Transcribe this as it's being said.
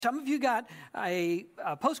Some of you got a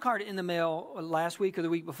postcard in the mail last week or the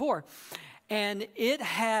week before, and it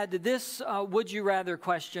had this would you rather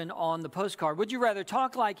question on the postcard. Would you rather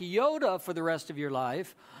talk like Yoda for the rest of your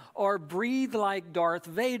life or breathe like Darth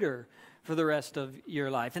Vader for the rest of your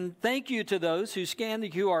life? And thank you to those who scanned the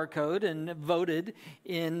QR code and voted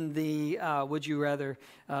in the would you rather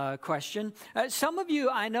question. Some of you,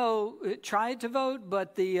 I know, tried to vote,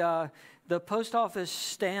 but the post office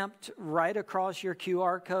stamped right across your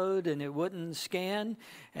QR code and it wouldn't scan.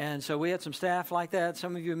 And so we had some staff like that.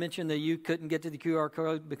 Some of you mentioned that you couldn't get to the QR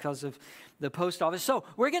code because of the post office. So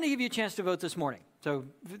we're going to give you a chance to vote this morning. So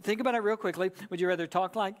think about it real quickly. Would you rather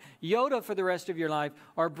talk like Yoda for the rest of your life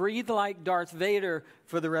or breathe like Darth Vader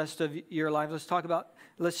for the rest of your life? Let's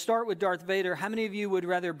start with Darth Vader. How many of you would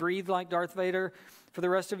rather breathe like Darth Vader for the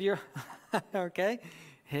rest of your, okay,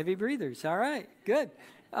 heavy breathers. All right, good.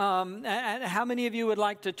 And how many of you would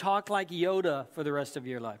like to talk like Yoda for the rest of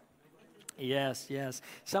your life? Yes.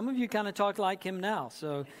 Some of you kind of talk like him now,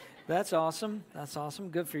 so that's awesome. That's awesome.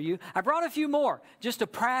 Good for you. I brought a few more just to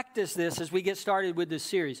practice this as we get started with this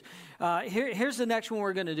series. Here's the next one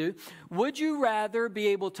we're going to do. Would you rather be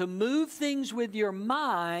able to move things with your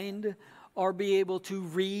mind or be able to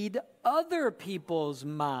read other people's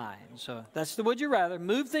minds? So that's the would you rather.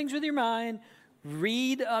 Move things with your mind.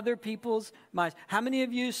 Read other people's minds. How many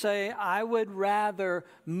of you say, I would rather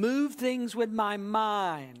move things with my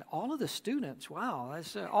mind? All of the students, wow,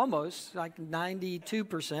 that's almost like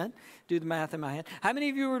 92%. Do the math in my head. How many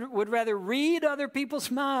of you would rather read other people's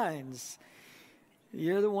minds?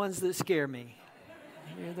 You're the ones that scare me.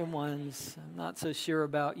 You're the ones I'm not so sure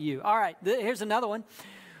about you. All right, here's another one.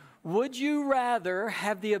 Would you rather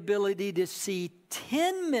have the ability to see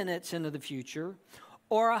 10 minutes into the future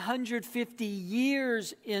or 150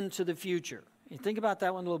 years into the future? You think about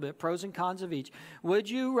that one a little bit, pros and cons of each. Would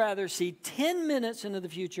you rather see 10 minutes into the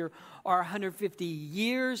future or 150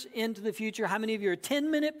 years into the future? How many of you are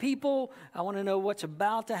 10-minute people? I want to know what's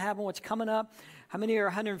about to happen, what's coming up. How many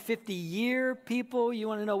are 150-year people? You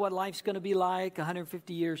want to know what life's going to be like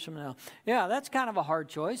 150 years from now. Yeah, that's kind of a hard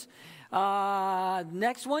choice.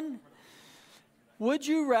 Next one. Would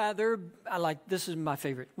you rather, this is my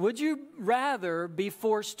favorite. Would you rather be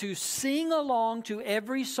forced to sing along to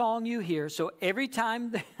every song you hear? So every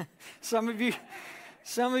time, some of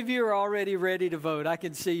you are already ready to vote. I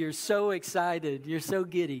can see you're so excited. You're so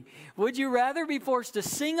giddy. Would you rather be forced to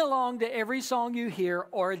sing along to every song you hear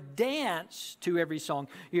or dance to every song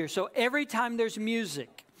you hear? So every time there's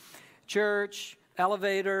music, church,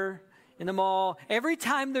 elevator, in the mall, every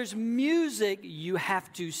time there's music, you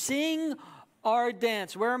have to sing or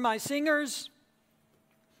dance. Where are my singers?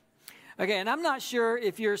 Okay, and I'm not sure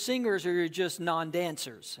if you're singers or you're just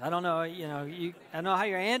non-dancers. I don't know, I don't know how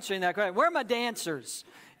you're answering that question. Where are my dancers?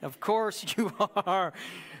 Of course you are.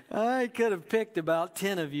 I could have picked about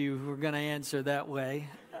 10 of you who were going to answer that way.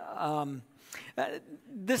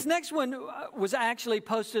 This next one was actually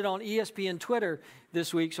posted on ESPN Twitter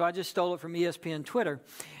this week, so I just stole it from ESPN Twitter.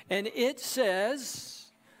 And it says,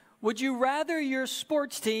 would you rather your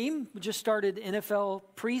sports team, we just started NFL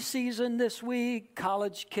preseason this week,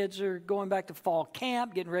 college kids are going back to fall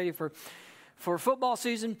camp, getting ready for football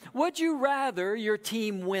season. Would you rather your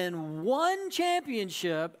team win one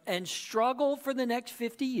championship and struggle for the next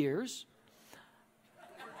 50 years?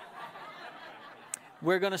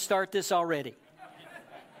 We're going to start this already.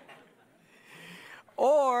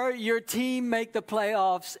 Or your team make the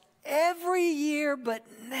playoffs every year but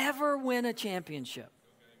never win a championship.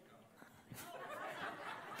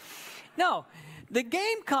 No, the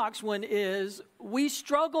Gamecocks one is we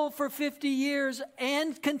struggle for 50 years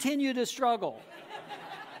and continue to struggle.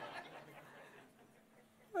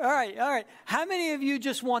 All right. How many of you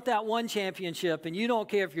just want that one championship and you don't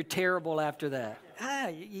care if you're terrible after that?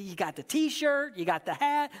 You got the T-shirt, you got the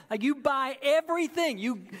hat, like you buy everything.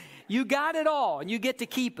 You got it all and you get to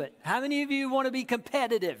keep it. How many of you want to be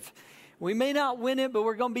competitive? We may not win it, but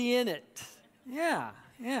we're going to be in it. Yeah,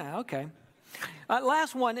 okay.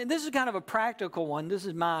 Last one, and this is kind of a practical one. This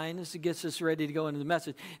is mine. This gets us ready to go into the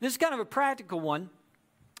message. This is kind of a practical one.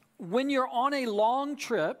 When you're on a long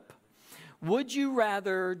trip, would you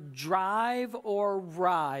rather drive or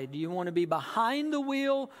ride? Do you want to be behind the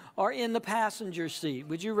wheel or in the passenger seat?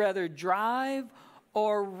 Would you rather drive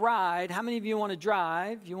or ride? How many of you want to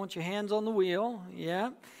drive? You want your hands on the wheel? Yeah.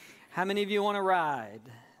 How many of you want to ride?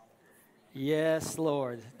 Yes,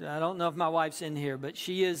 Lord. I don't know if my wife's in here, but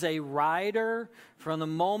she is a rider from the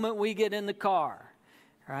moment we get in the car.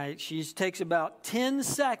 Right? She takes about 10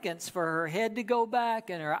 seconds for her head to go back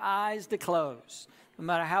and her eyes to close. no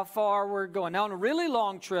matter how far we're going. Now, on a really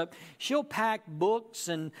long trip, she'll pack books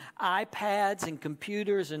and iPads and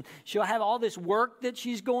computers, and she'll have all this work that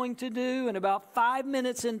she's going to do. And about 5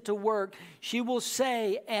 minutes into work, she will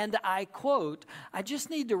say, and I quote, "I just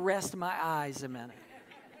need to rest my eyes a minute."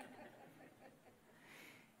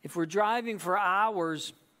 If we're driving for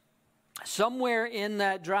hours, somewhere in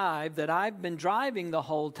that drive that I've been driving the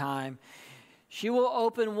whole time, she will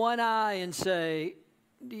open one eye and say,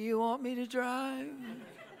 "Do you want me to drive?"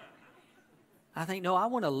 I think, no, I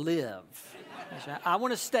want to live. I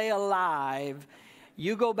want to stay alive.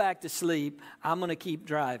 You go back to sleep. I'm going to keep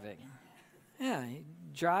driving. Yeah,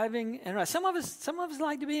 driving. And some of us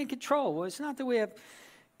like to be in control. Well, it's not that we have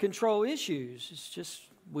control issues. It's just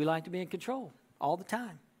we like to be in control all the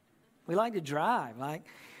time. We like to drive.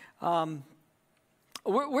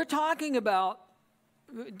 We're talking about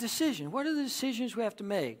decision. What are the decisions we have to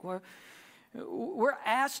make? We're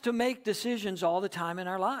asked to make decisions all the time in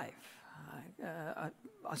our life.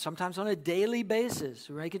 Sometimes on a daily basis.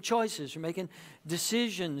 We're making choices. We're making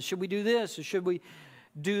decisions. Should we do this or should we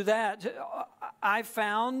do that? I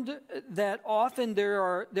found that often there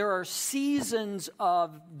are seasons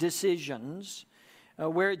of decisions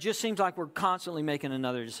where it just seems like we're constantly making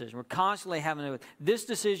another decision. We're constantly having to, this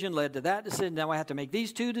decision led to that decision. Now I have to make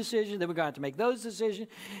these two decisions. Then we're going to have to make those decisions.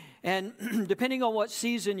 And depending on what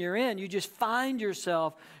season you're in, you just find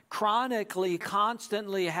yourself chronically,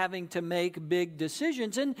 constantly having to make big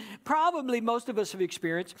decisions. And probably most of us have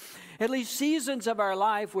experienced at least seasons of our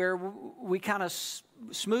life where we kind of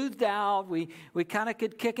smoothed out. We kind of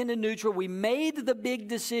could kick into neutral. We made the big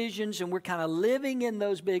decisions and we're kind of living in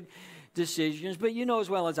those big decisions. But you know as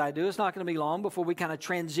well as I do, it's not going to be long before we kind of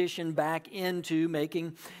transition back into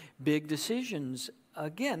making big decisions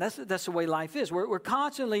again. That's the way life is. We're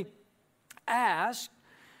constantly asked,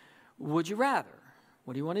 would you rather?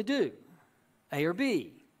 What do you want to do? A or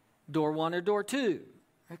B? Door one or door two?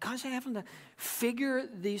 We're constantly having to figure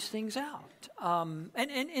these things out. And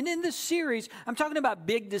in this series, I'm talking about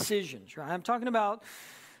big decisions, right? I'm talking about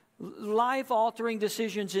life-altering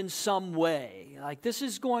decisions in some way. Like this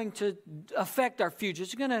is going to affect our future.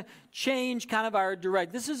 It's going to change kind of our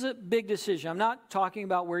direction. This is a big decision. I'm not talking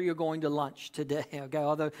about where you're going to lunch today, okay?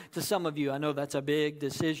 Although to some of you, I know that's a big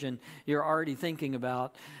decision you're already thinking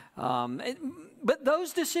about. But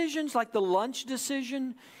those decisions, like the lunch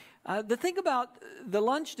decision, the thing about the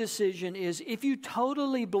lunch decision is if you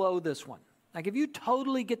totally blow this one, like if you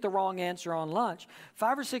totally get the wrong answer on lunch,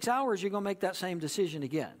 5 or 6 hours, you're going to make that same decision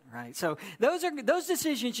again, right? So those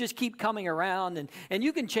decisions just keep coming around, and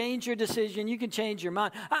you can change your decision, you can change your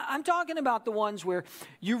mind. I'm talking about the ones where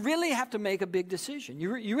you really have to make a big decision.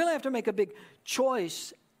 You really have to make a big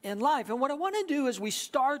choice in life. And what I want to do as we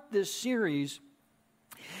start this series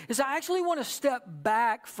is I actually want to step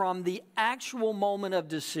back from the actual moment of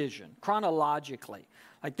decision chronologically.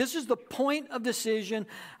 Like this is the point of decision.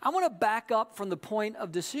 I want to back up from the point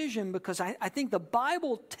of decision because I think the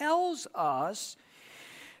Bible tells us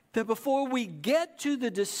that before we get to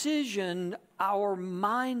the decision, our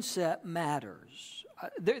mindset matters.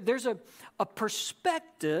 There's a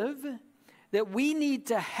perspective that we need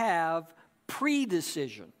to have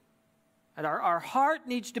pre-decision. And our heart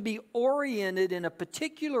needs to be oriented in a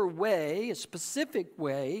particular way, a specific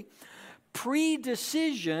way,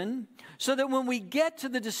 pre-decision, so that when we get to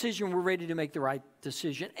the decision, we're ready to make the right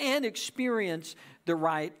decision and experience the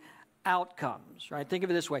right outcomes, right? Think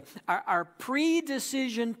of it this way. Our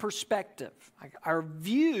pre-decision perspective, our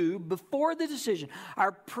view before the decision,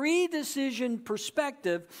 our pre-decision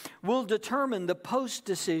perspective will determine the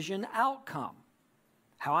post-decision outcome.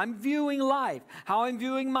 How I'm viewing life, how I'm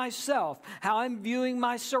viewing myself, how I'm viewing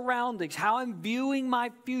my surroundings, how I'm viewing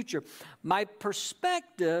my future. My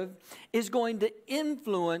perspective is going to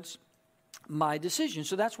influence my decision.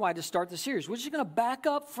 So that's why to start the series, we're just going to back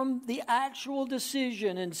up from the actual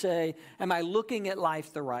decision and say, am I looking at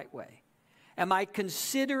life the right way? Am I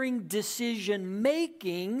considering decision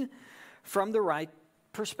making from the right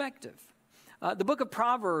perspective? The book of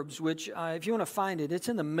Proverbs, which if you want to find it, it's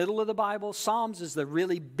in the middle of the Bible. Psalms is the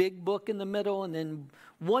really big book in the middle, and then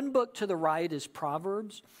one book to the right is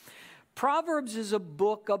Proverbs. Proverbs is a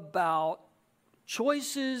book about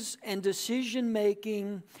choices and decision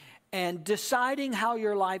making and deciding how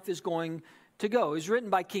your life is going to go. It was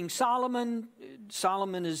written by King Solomon.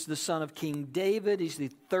 Solomon is the son of King David. He's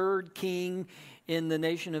the third king in the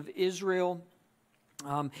nation of Israel.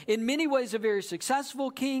 In many ways, a very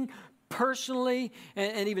successful king. Personally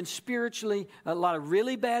and even spiritually, a lot of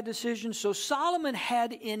really bad decisions. So Solomon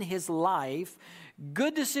had in his life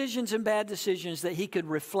good decisions and bad decisions that he could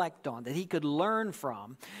reflect on, that he could learn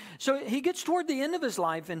from. So he gets toward the end of his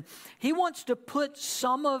life, and he wants to put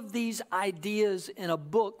some of these ideas in a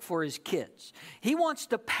book for his kids. He wants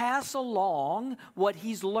to pass along what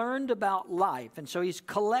he's learned about life. And so he's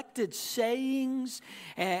collected sayings,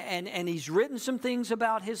 and he's written some things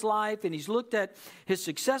about his life, and he's looked at his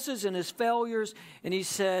successes and his failures, and he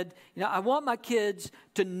said, I want my kids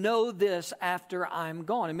to know this after I'm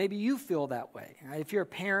gone. And maybe you feel that way. Right? If you're a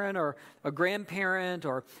parent or a grandparent,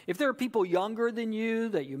 or if there are people younger than you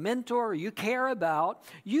that you mentor or you care about,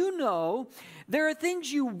 there are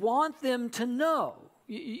things you want them to know.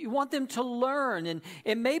 You want them to learn,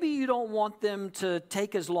 and maybe you don't want them to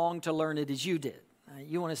take as long to learn it as you did.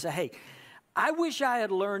 You want to say, hey, I wish I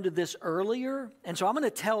had learned this earlier, and so I'm going to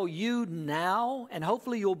tell you now, and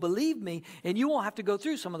hopefully you'll believe me, and you won't have to go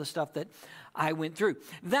through some of the stuff that I went through.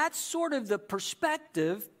 That's sort of the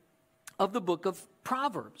perspective of the book of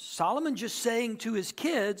Proverbs. Solomon just saying to his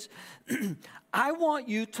kids, I want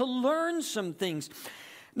you to learn some things.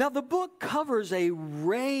 Now, the book covers a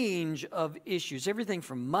range of issues, everything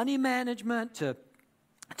from money management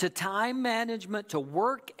to time management to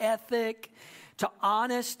work ethic, to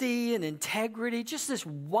honesty and integrity, just this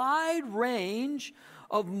wide range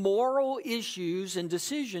of moral issues and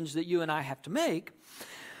decisions that you and I have to make.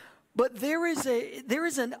 But there is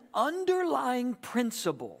an underlying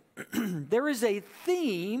principle. There is a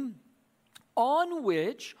theme on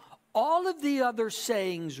which all of the other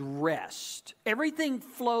sayings rest. Everything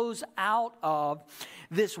flows out of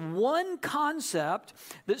this one concept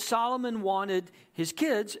that Solomon wanted his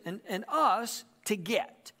kids and us to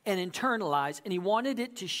get and internalize, and he wanted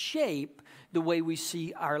it to shape the way we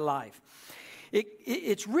see our life.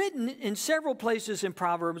 It's written in several places in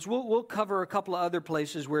Proverbs. We'll cover a couple of other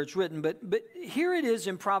places where it's written, but here it is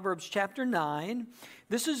in Proverbs chapter 9.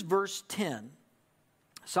 This is verse 10.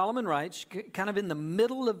 Solomon writes, kind of in the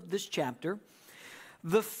middle of this chapter,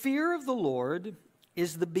 the fear of the Lord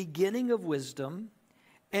is the beginning of wisdom,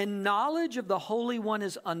 and knowledge of the Holy One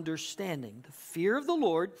is understanding. The fear of the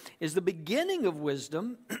Lord is the beginning of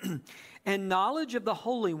wisdom, and knowledge of the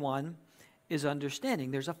Holy One is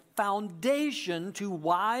understanding. There's a foundation to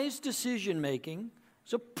wise decision-making.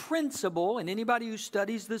 It's a principle, and anybody who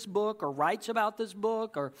studies this book or writes about this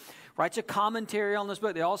book or writes a commentary on this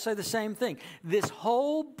book, they all say the same thing. This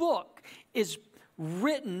whole book is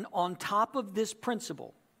written on top of this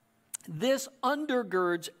principle. This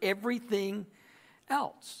undergirds everything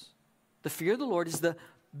else. The fear of the Lord is the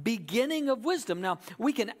beginning of wisdom. Now,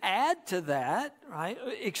 we can add to that, right?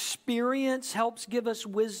 Experience helps give us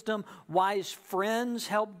wisdom. Wise friends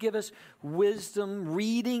help give us wisdom.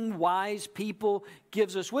 Reading wise people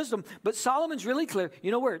gives us wisdom. But Solomon's really clear.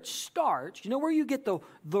 You know where it starts? You know where you get the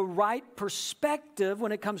right perspective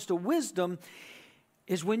when it comes to wisdom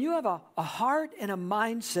is when you have a heart and a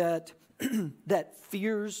mindset that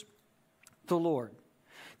fears the Lord,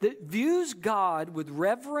 that views God with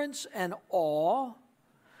reverence and awe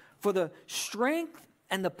for the strength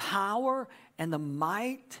and the power and the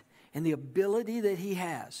might and the ability that he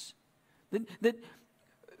has. That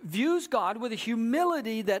views God with a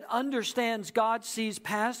humility that understands God sees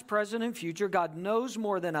past, present, and future. God knows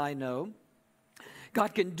more than I know.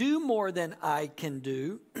 God can do more than I can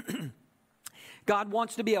do. God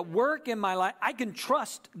wants to be at work in my life. I can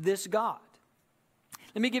trust this God.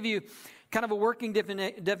 Let me give you kind of a working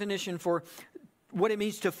definition for what it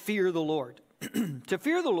means to fear the Lord. To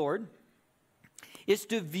fear the Lord is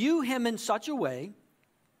to view him in such a way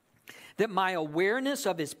that my awareness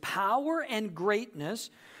of his power and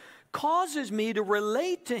greatness causes me to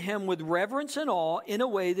relate to him with reverence and awe in a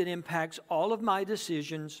way that impacts all of my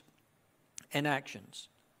decisions and actions.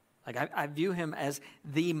 Like I view him as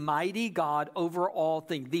the mighty God over all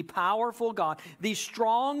things, the powerful God, the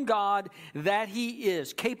strong God that he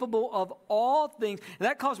is, capable of all things. And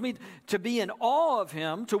that caused me to be in awe of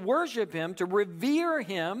him, to worship him, to revere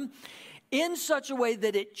him in such a way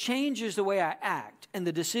that it changes the way I act and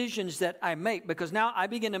the decisions that I make. Because now I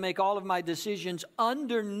begin to make all of my decisions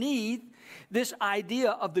underneath this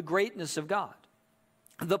idea of the greatness of God,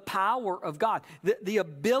 the power of God, the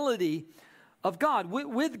ability of God.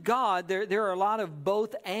 With God, there are a lot of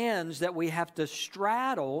both ands that we have to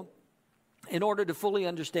straddle in order to fully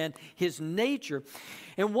understand his nature.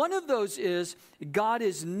 And one of those is God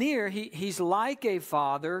is near. He's like a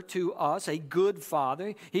father to us, a good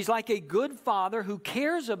father. He's like a good father who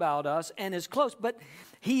cares about us and is close, but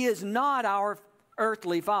he is not our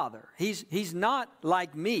earthly father. He's not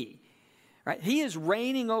like me. Right? He is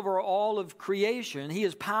reigning over all of creation. He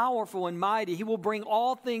is powerful and mighty. He will bring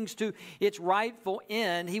all things to its rightful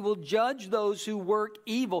end. He will judge those who work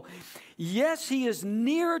evil. Yes, he is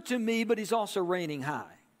near to me, but he's also reigning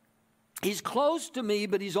high. He's close to me,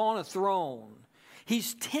 but he's on a throne.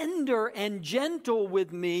 He's tender and gentle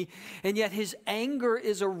with me, and yet his anger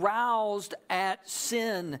is aroused at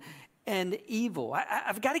sin and evil.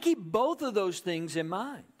 I've got to keep both of those things in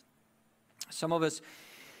mind. Some of us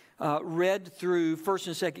read through 1st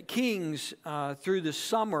and 2nd Kings through the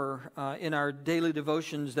summer in our daily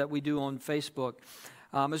devotions that we do on Facebook.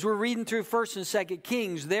 As we're reading through 1st and 2nd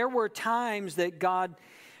Kings, there were times that God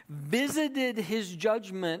visited his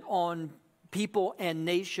judgment on people and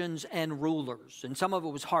nations and rulers. And some of it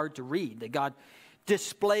was hard to read, that God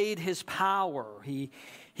displayed his power. He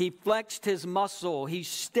flexed his muscle. He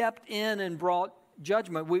stepped in and brought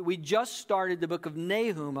judgment. We just started the book of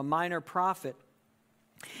Nahum, a minor prophet.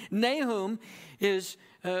 Nahum is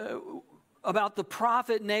about the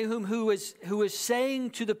prophet Nahum who is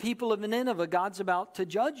saying to the people of Nineveh, God's about to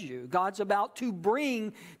judge you. God's about to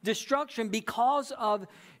bring destruction because of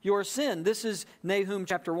your sin. This is Nahum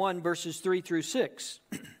chapter 1, verses 3 through 6.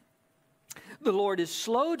 The Lord is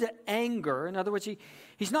slow to anger. In other words,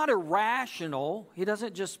 he's not irrational. He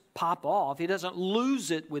doesn't just pop off. He doesn't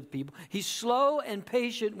lose it with people. He's slow and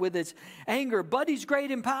patient with his anger, but he's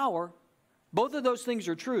great in power. Both of those things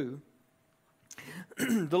are true.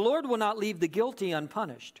 The Lord will not leave the guilty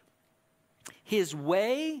unpunished. His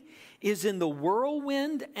way is in the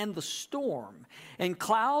whirlwind and the storm, and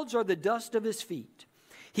clouds are the dust of his feet.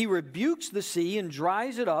 He rebukes the sea and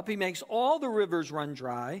dries it up. He makes all the rivers run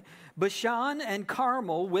dry. Bashan and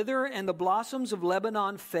Carmel wither, and the blossoms of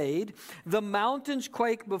Lebanon fade. The mountains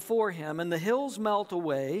quake before him, and the hills melt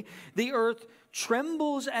away. The earth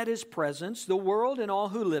trembles at his presence, the world and all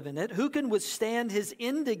who live in it. Who can withstand his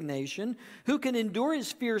indignation? Who can endure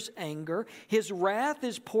his fierce anger? His wrath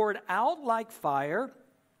is poured out like fire.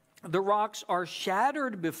 The rocks are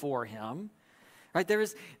shattered before him. Right, there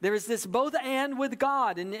is this both and with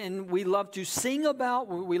God, and we love to sing about,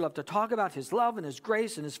 we love to talk about his love and his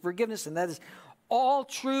grace and his forgiveness, and that is all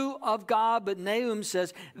true of God. But Nahum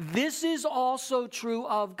says, this is also true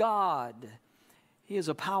of God. He is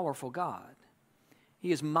a powerful God.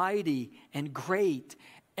 He is mighty and great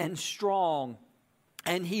and strong,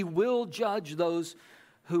 and he will judge those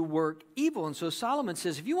who work evil. And so Solomon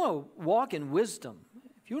says, if you want to walk in wisdom,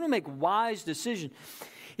 if you want to make wise decisions,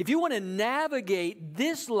 if you want to navigate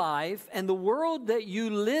this life and the world that you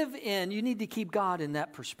live in, you need to keep God in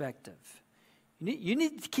that perspective. You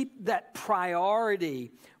need to keep that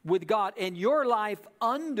priority with God and your life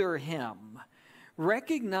under him,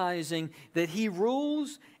 recognizing that he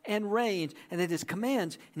rules and reigns, and that his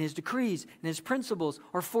commands and his decrees and his principles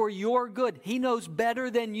are for your good. He knows better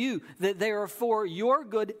than you that they are for your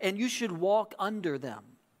good, and you should walk under them.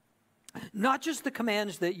 Not just the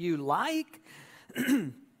commands that you like,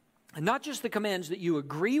 not just the commands that you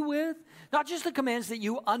agree with, not just the commands that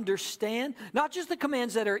you understand, not just the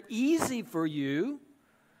commands that are easy for you,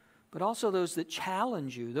 but also those that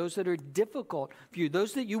challenge you, those that are difficult for you,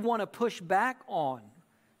 those that you want to push back on.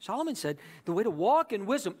 Solomon said, the way to walk in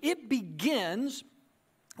wisdom, it begins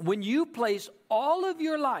when you place all of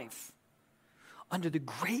your life under the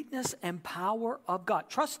greatness and power of God,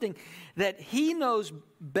 trusting that he knows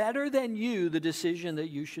better than you the decision that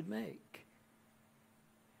you should make.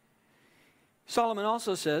 Solomon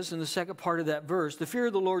also says in the second part of that verse, the fear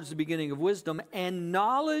of the Lord is the beginning of wisdom, and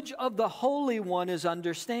knowledge of the Holy One is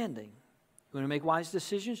understanding. You want to make wise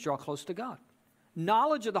decisions? Draw close to God.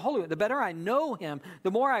 Knowledge of the Holy One. The better I know him,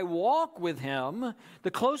 the more I walk with him,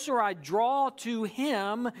 the closer I draw to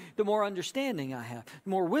him, the more understanding I have, the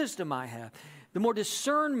more wisdom I have, the more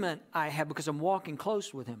discernment I have because I'm walking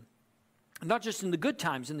close with him. Not just in the good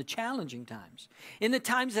times, in the challenging times. In the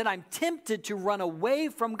times that I'm tempted to run away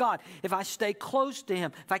from God. If I stay close to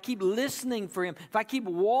him, if I keep listening for him, if I keep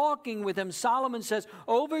walking with him, Solomon says,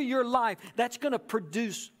 over your life, that's going to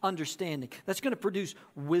produce understanding. That's going to produce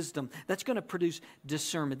wisdom. That's going to produce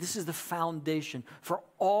discernment. This is the foundation for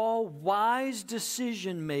all wise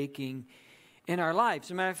decision making in our lives.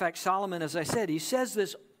 As a matter of fact, Solomon, as I said, he says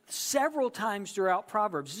this several times throughout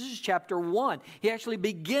Proverbs. This is chapter 1. He actually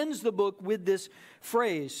begins the book with this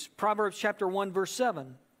phrase, Proverbs chapter 1, verse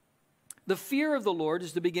 7. The fear of the Lord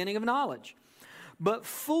is the beginning of knowledge, but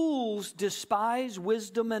fools despise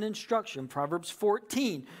wisdom and instruction. Proverbs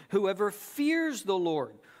 14, whoever fears the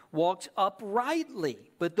Lord walks uprightly,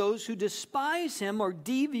 but those who despise him are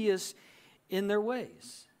devious in their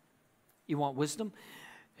ways. You want wisdom?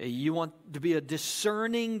 You want to be a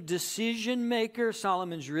discerning decision maker?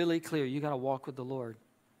 Solomon's really clear. You got to walk with the Lord.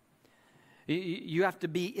 You have to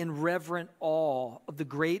be in reverent awe of the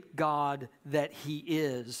great God that He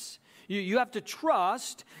is. You have to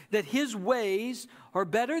trust that His ways are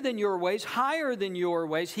better than your ways, higher than your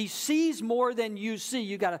ways. He sees more than you see.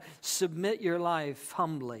 You got to submit your life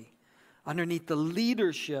humbly underneath the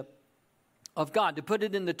leadership of God. To put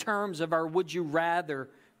it in the terms of our would you rather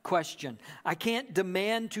question, I can't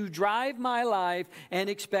demand to drive my life and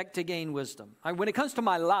expect to gain wisdom. When it comes to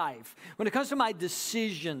my life, when it comes to my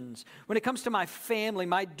decisions, when it comes to my family,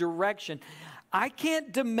 my direction, I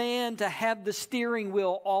can't demand to have the steering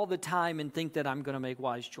wheel all the time and think that I'm going to make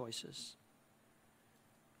wise choices.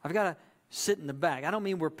 I've got to sit in the back. I don't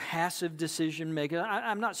mean we're passive decision makers.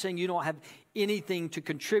 I'm not saying you don't have anything to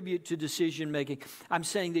contribute to decision making. I'm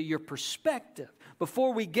saying that your perspective,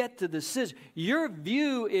 before we get to the decision, your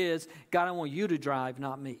view is, God, I want you to drive,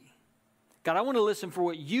 not me. God, I want to listen for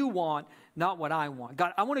what you want, not what I want.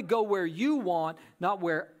 God, I want to go where you want, not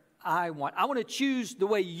where I want. I want to choose the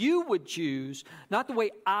way you would choose, not the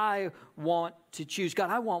way I want to choose. God,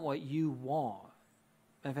 I want what you want.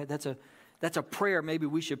 In fact, that's a prayer maybe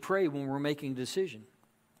we should pray when we're making a decision.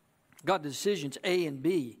 God, the decision's A and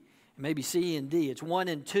B, and maybe C and D. It's 1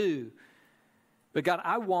 and 2. But God,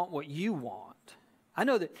 I want what you want. I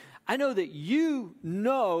know that you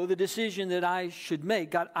know the decision that I should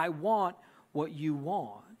make. God, I want what you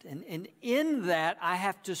want. And in that, I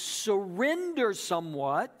have to surrender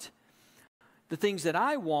somewhat the things that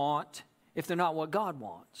I want if they're not what God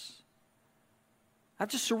wants. I have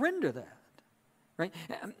to surrender that, right?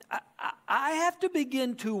 I have to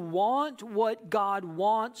begin to want what God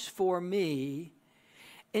wants for me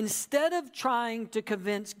instead of trying to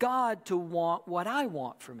convince God to want what I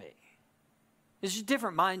want for me. It's a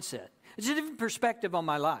different mindset. It's a different perspective on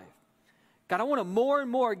my life. God, I want to more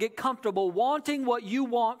and more get comfortable wanting what you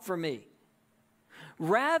want for me.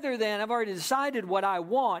 Rather than, I've already decided what I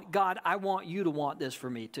want. God, I want you to want this for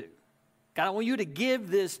me too. God, I want you to give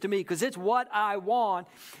this to me because it's what I want.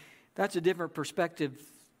 That's a different perspective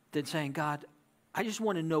than saying, God, I just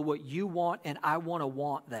want to know what you want and I want to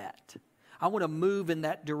want that. I want to move in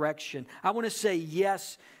that direction. I want to say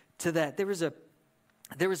yes to that. There is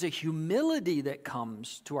a humility that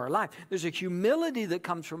comes to our life. There's a humility that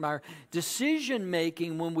comes from our decision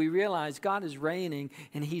making when we realize God is reigning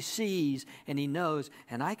and He sees and He knows,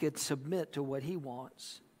 and I could submit to what He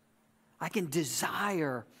wants. I can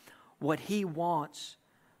desire what He wants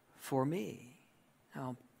for me.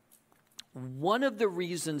 Now, one of the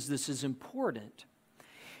reasons this is important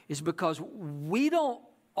is because we don't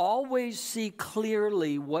always see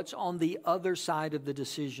clearly what's on the other side of the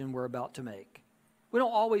decision we're about to make. We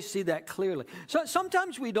don't always see that clearly. So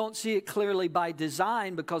sometimes we don't see it clearly by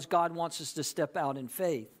design because God wants us to step out in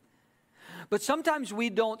faith. But sometimes we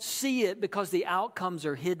don't see it because the outcomes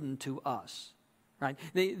are hidden to us. Right?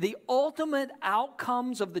 The ultimate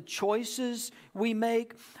outcomes of the choices we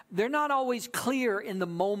make, they're not always clear in the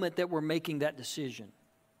moment that we're making that decision.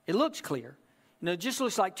 It looks clear. It just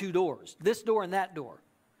looks like two doors, this door and that door.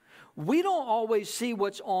 We don't always see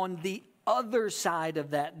what's on the other side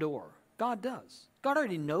of that door. God does. God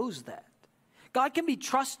already knows that. God can be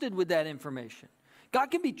trusted with that information.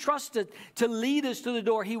 God can be trusted to lead us to the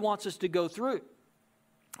door He wants us to go through.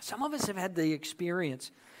 Some of us have had the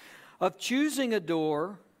experience of choosing a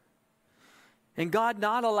door and God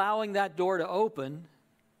not allowing that door to open.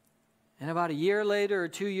 And about a year later or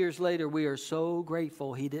 2 years later, we are so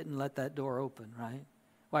grateful He didn't let that door open, right?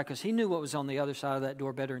 Why? Because He knew what was on the other side of that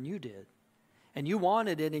door better than you did. And you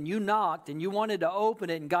wanted it, and you knocked, and you wanted to open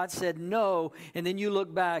it, and God said no, and then you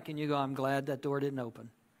look back and you go, I'm glad that door didn't open.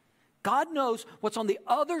 God knows what's on the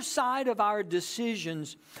other side of our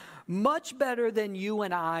decisions much better than you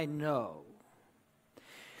and I know.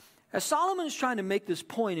 As Solomon is trying to make this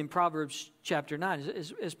point in Proverbs chapter 9,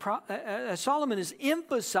 as Solomon is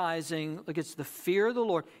emphasizing, look, it's the fear of the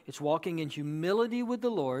Lord, it's walking in humility with the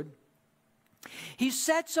Lord, he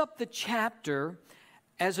sets up the chapter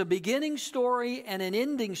as a beginning story and an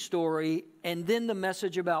ending story, and then the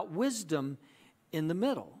message about wisdom in the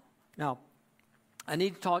middle. Now, I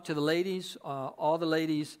need to talk to the ladies, all the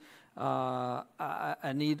ladies.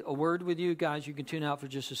 I need a word with you guys. You can tune out for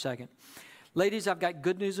just a second. Ladies, I've got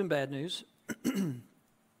good news and bad news.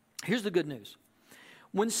 Here's the good news.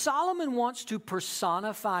 When Solomon wants to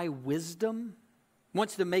personify wisdom,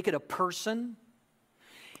 wants to make it a person,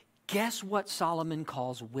 guess what Solomon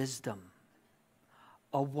calls wisdom?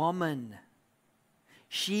 A woman.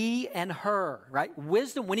 She and her, right?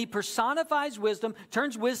 Wisdom, when he personifies wisdom,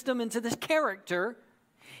 turns wisdom into this character,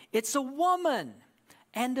 it's a woman.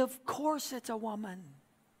 And of course it's a woman.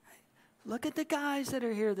 Look at the guys that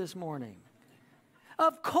are here this morning.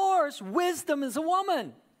 Of course, wisdom is a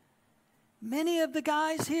woman. many of the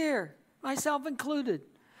guys here, myself included,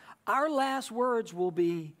 our last words will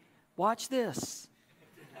be, watch this.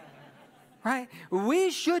 Right? We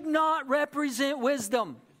should not represent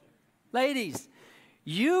wisdom. Ladies,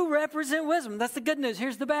 you represent wisdom. That's the good news.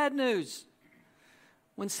 Here's the bad news.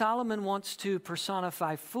 When Solomon wants to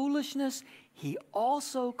personify foolishness, he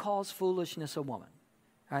also calls foolishness a woman.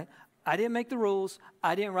 Right? I didn't make the rules.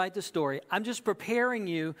 I didn't write the story. I'm just preparing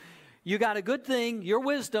you. You got a good thing, your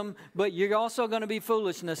wisdom, but you're also going to be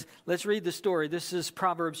foolishness. Let's read the story. This is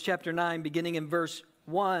Proverbs chapter 9, beginning in verse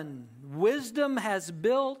 1. Wisdom has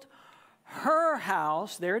built her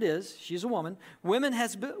house. There it is. She's a woman.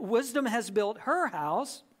 Wisdom has built her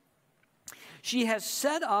house. She has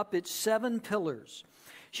set up its 7 pillars.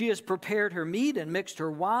 She has prepared her meat and mixed her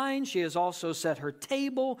wine. She has also set her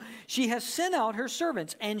table. She has sent out her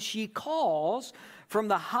servants, and she calls from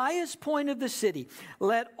the highest point of the city,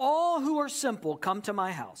 let all who are simple come to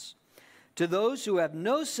my house. To those who have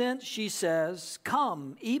no sense, she says,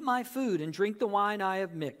 come, eat my food and drink the wine I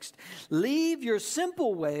have mixed. Leave your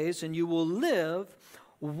simple ways and you will live.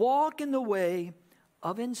 Walk in the way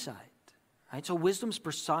of insight. Right? So wisdom's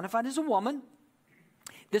personified as a woman.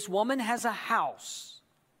 This woman has a house.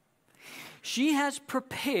 She has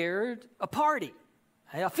prepared a party,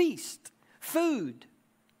 a feast, food.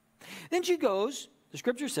 Then she goes, the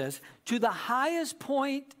scripture says, to the highest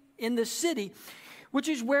point in the city, which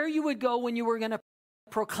is where you would go when you were going to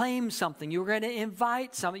proclaim something. You were going to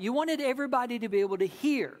invite something. You wanted everybody to be able to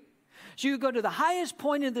hear. So you go to the highest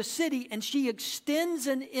point in the city, and she extends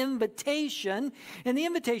an invitation. And the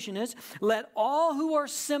invitation is, let all who are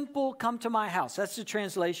simple come to my house. That's the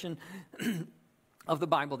translation of the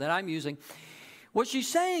Bible that I'm using. What she's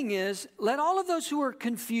saying is, let all of those who are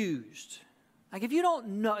confused, like if you don't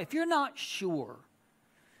know, if you're not sure,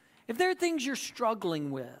 if there are things you're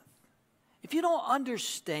struggling with, if you don't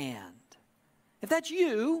understand, if that's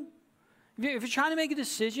you, if you're trying to make a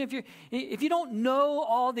decision, if you don't know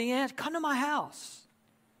all the answers, come to my house.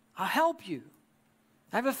 I'll help you.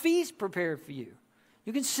 I have a feast prepared for you.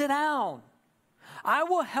 You can sit down. I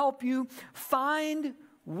will help you find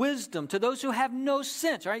wisdom to those who have no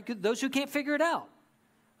sense, right? Those who can't figure it out.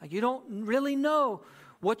 Like you don't really know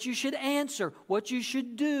what you should answer, what you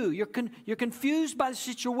should do. You're confused by the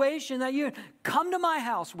situation that you're in. Come to my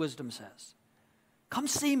house, wisdom says. Come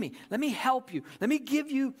see me. Let me help you. Let me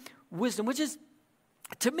give you wisdom, which is,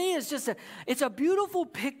 to me, is just it's a beautiful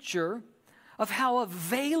picture of how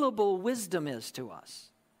available wisdom is to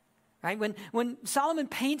us. Right? When Solomon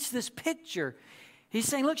paints this picture, he's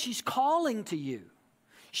saying, look, she's calling to you.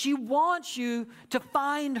 She wants you to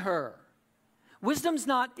find her. Wisdom's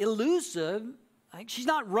not elusive. Like she's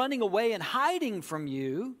not running away and hiding from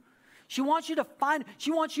you. She wants you to find,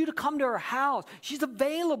 she wants you to come to her house. She's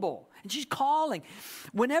available and she's calling.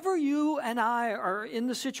 Whenever you and I are in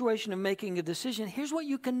the situation of making a decision, here's what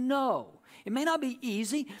you can know. It may not be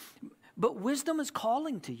easy, but wisdom is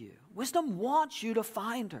calling to you. Wisdom wants you to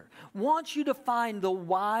find her, wants you to find the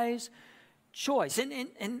wise choice.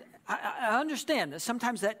 And I understand that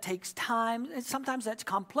sometimes that takes time, and sometimes that's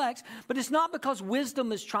complex, but it's not because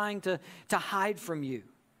wisdom is trying to hide from you.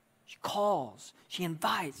 She calls, she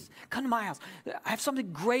invites, come to my house. I have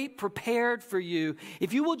something great prepared for you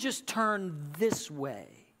if you will just turn this way.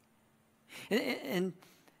 And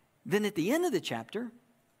then at the end of the chapter,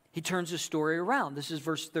 he turns the story around. This is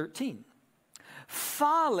verse 13.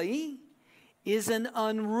 Folly is an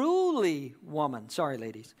unruly woman. Sorry,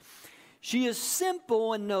 ladies. She is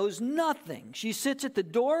simple and knows nothing. She sits at the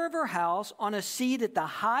door of her house on a seat at the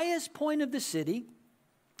highest point of the city,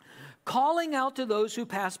 calling out to those who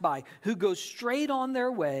pass by, who go straight on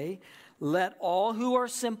their way. Let all who are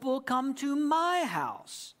simple come to my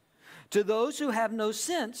house. To those who have no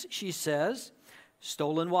sense, she says,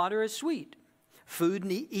 stolen water is sweet. Food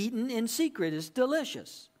eaten in secret is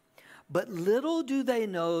delicious. But little do they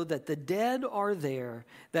know that the dead are there,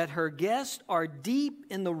 that her guests are deep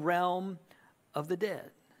in the realm of the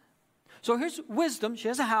dead. So here's wisdom. She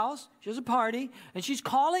has a house, she has a party, and she's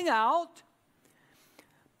calling out.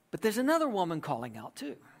 But there's another woman calling out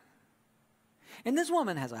too. And this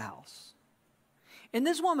woman has a house. And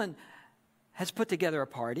this woman has put together a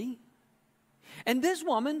party. And this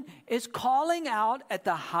woman is calling out at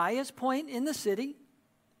the highest point in the city.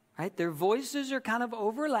 Right? Their voices are kind of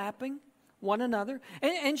overlapping one another.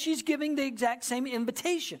 And she's giving the exact same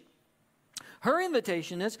invitation. Her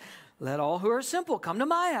invitation is, let all who are simple come to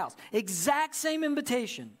my house. Exact same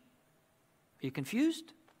invitation. Are you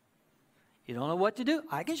confused? You don't know what to do?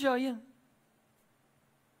 I can show you.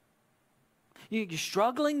 You're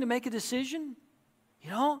struggling to make a decision?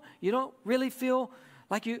 You don't really feel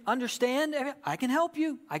Like you understand, I can help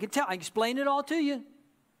you. I can explain it all to you.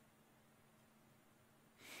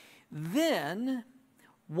 Then,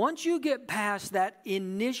 once you get past that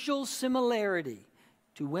initial similarity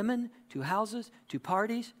to women, to houses, to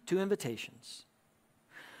parties, to invitations,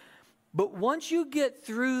 but once you get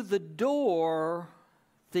through the door,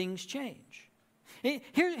 things change.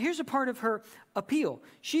 Here's a part of her appeal.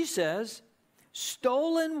 She says,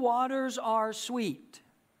 stolen waters are sweet.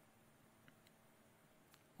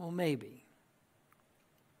 Well, maybe.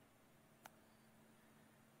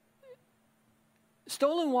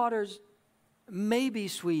 Stolen waters may be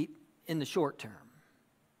sweet in the short term.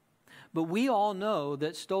 But we all know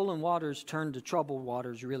that stolen waters turn to troubled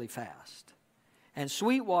waters really fast. And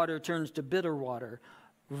sweet water turns to bitter water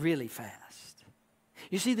really fast.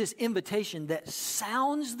 You see this invitation that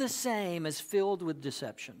sounds the same as filled with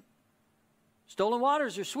deception. Stolen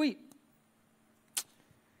waters are sweet.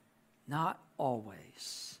 Not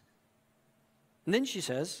always. And then she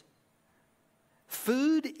says,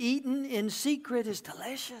 food eaten in secret is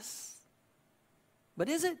delicious. But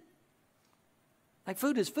is it? Like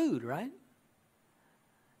food is food, right?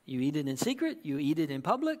 You eat it in secret, you eat it in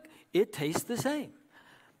public, it tastes the same.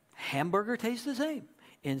 Hamburger tastes the same,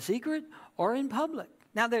 in secret or in public.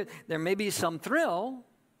 Now, there may be some thrill,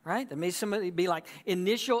 right? There may be like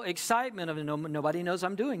initial excitement of nobody knows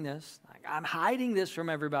I'm doing this. Like, I'm hiding this from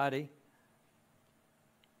everybody.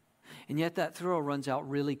 And yet that thrill runs out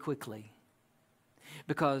really quickly.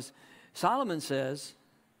 Because Solomon says,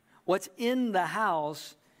 what's in the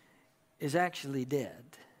house is actually dead.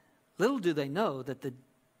 Little do they know that the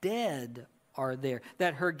dead are there,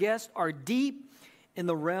 that her guests are deep in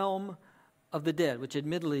the realm of the dead, which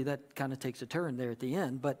admittedly that kind of takes a turn there at the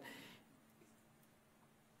end. But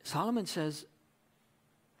Solomon says,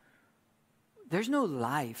 there's no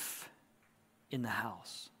life in the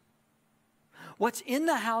house. What's in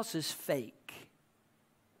the house is fake.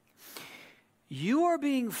 You are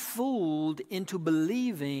being fooled into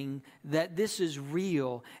believing that this is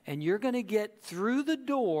real, and you're going to get through the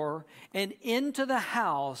door and into the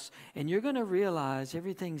house, and you're going to realize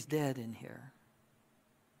everything's dead in here.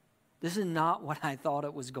 This is not what I thought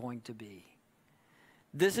it was going to be.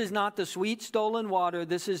 This is not the sweet stolen water.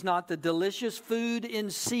 This is not the delicious food in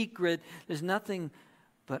secret. There's nothing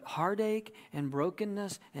but heartache and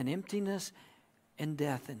brokenness and emptiness and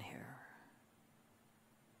death in here.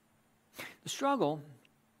 The struggle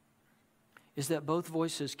is that both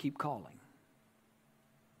voices keep calling.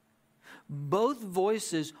 Both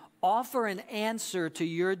voices offer an answer to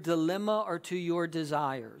your dilemma or to your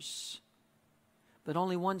desires, but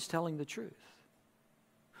only one's telling the truth.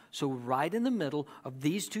 So right in the middle of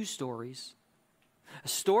these two stories, a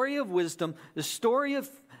story of wisdom, the story of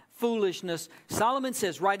foolishness, Solomon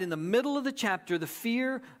says right in the middle of the chapter, the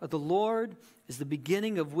fear of the Lord is the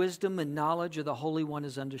beginning of wisdom, and knowledge of the Holy One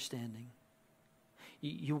is understanding.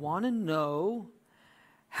 You want to know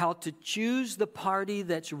how to choose the party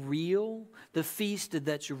that's real, the feast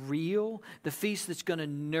that's real, the feast that's going to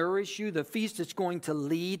nourish you, the feast that's going to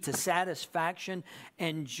lead to satisfaction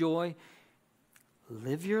and joy.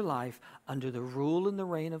 Live your life under the rule and the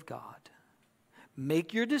reign of God.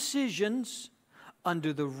 Make your decisions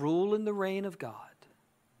under the rule and the reign of God.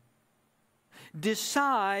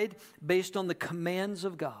 Decide based on the commands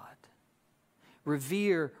of God.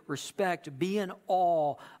 Revere, respect, be in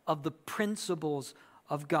awe of the principles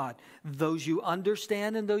of God. Those you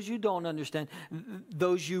understand and those you don't understand.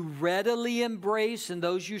 Those you readily embrace and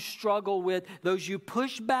those you struggle with. Those you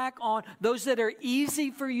push back on. Those that are easy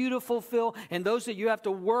for you to fulfill and those that you have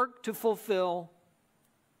to work to fulfill.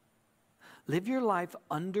 Live your life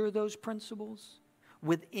under those principles,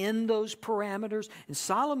 within those parameters. And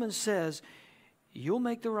Solomon says, you'll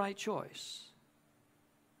make the right choice.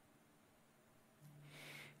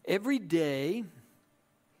 Every day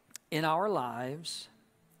in our lives,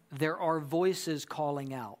 there are voices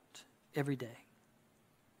calling out every day.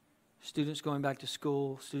 Students going back to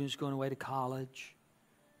school, students going away to college,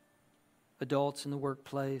 adults in the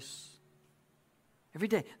workplace. Every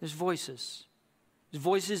day, there's voices. There's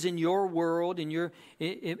voices in your world, in your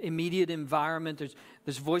immediate environment.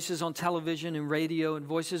 There's voices on television and radio and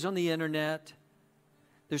voices on the internet.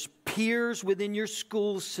 There's peers within your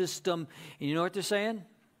school system. And you know what they're saying?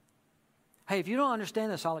 Hey, if you don't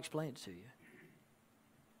understand this, I'll explain it to you.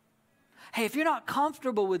 Hey, if you're not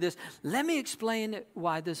comfortable with this, let me explain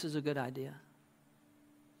why this is a good idea.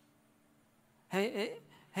 Hey,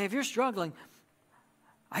 if you're struggling,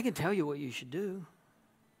 I can tell you what you should do.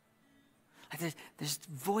 Like there's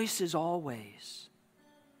voices always.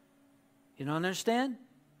 You don't understand?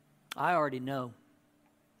 I already know.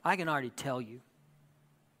 I can already tell you.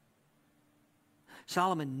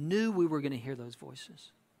 Solomon knew we were going to hear those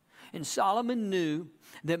voices. And Solomon knew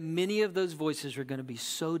that many of those voices were going to be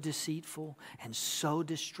so deceitful and so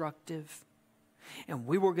destructive. And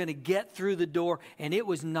we were going to get through the door, and it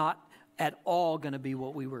was not at all going to be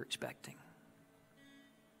what we were expecting.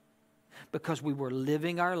 Because we were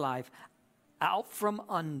living our life out from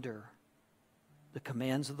under the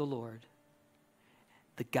commands of the Lord,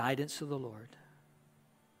 the guidance of the Lord.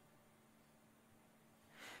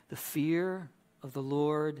 The fear of the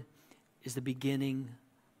Lord is the beginning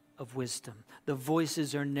of wisdom. The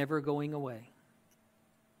voices are never going away.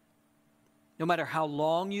 No matter how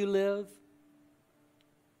long you live,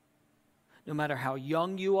 no matter how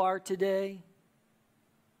young you are today,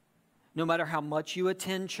 no matter how much you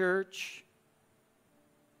attend church,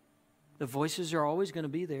 the voices are always going to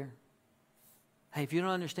be there. Hey, if you don't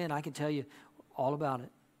understand, I can tell you all about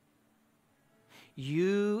it.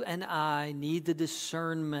 You and I need the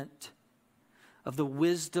discernment of the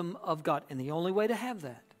wisdom of God. And the only way to have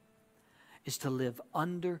that is to live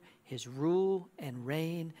under His rule and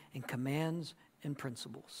reign and commands and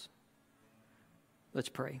principles. Let's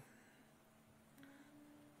pray.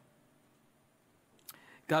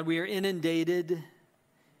 God, we are inundated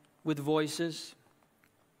with voices.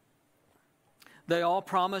 They all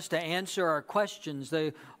promise to answer our questions.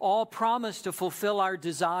 They all promise to fulfill our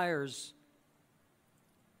desires.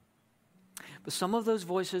 But some of those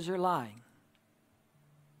voices are lying.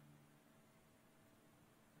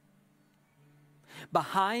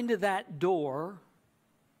 Behind that door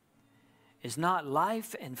is not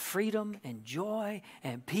life and freedom and joy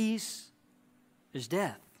and peace. There's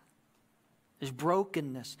death. There's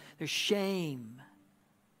brokenness. There's shame.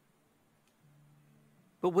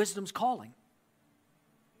 But wisdom's calling.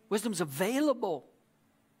 Wisdom's available.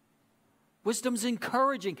 Wisdom's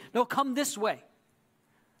encouraging. No, come this way.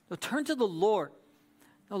 No, turn to the Lord.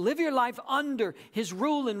 No, live your life under His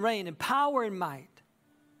rule and reign and power and might.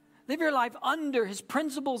 Live your life under His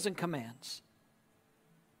principles and commands.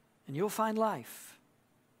 And you'll find life.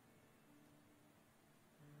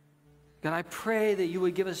 God, I pray that you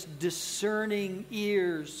would give us discerning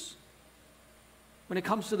ears when it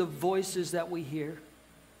comes to the voices that we hear.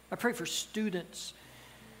 I pray for students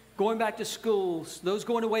going back to schools, those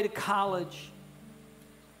going away to college.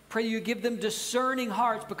 Pray you give them discerning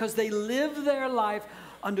hearts because they live their life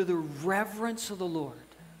under the reverence of the Lord.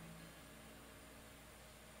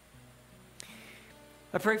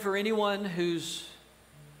 I pray for anyone who's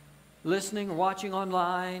listening or watching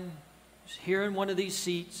online, who's here in one of these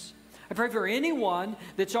seats. I pray for anyone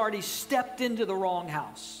that's already stepped into the wrong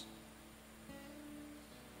house.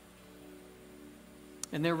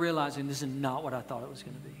 And they're realizing this is not what I thought it was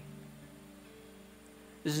going to be.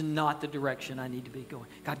 This is not the direction I need to be going.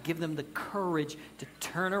 God, give them the courage to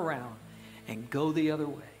turn around and go the other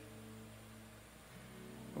way.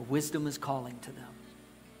 For wisdom is calling to them.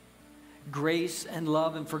 Grace and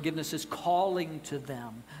love and forgiveness is calling to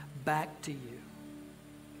them back to you.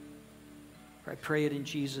 I pray it in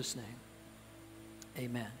Jesus' name.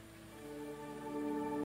 Amen.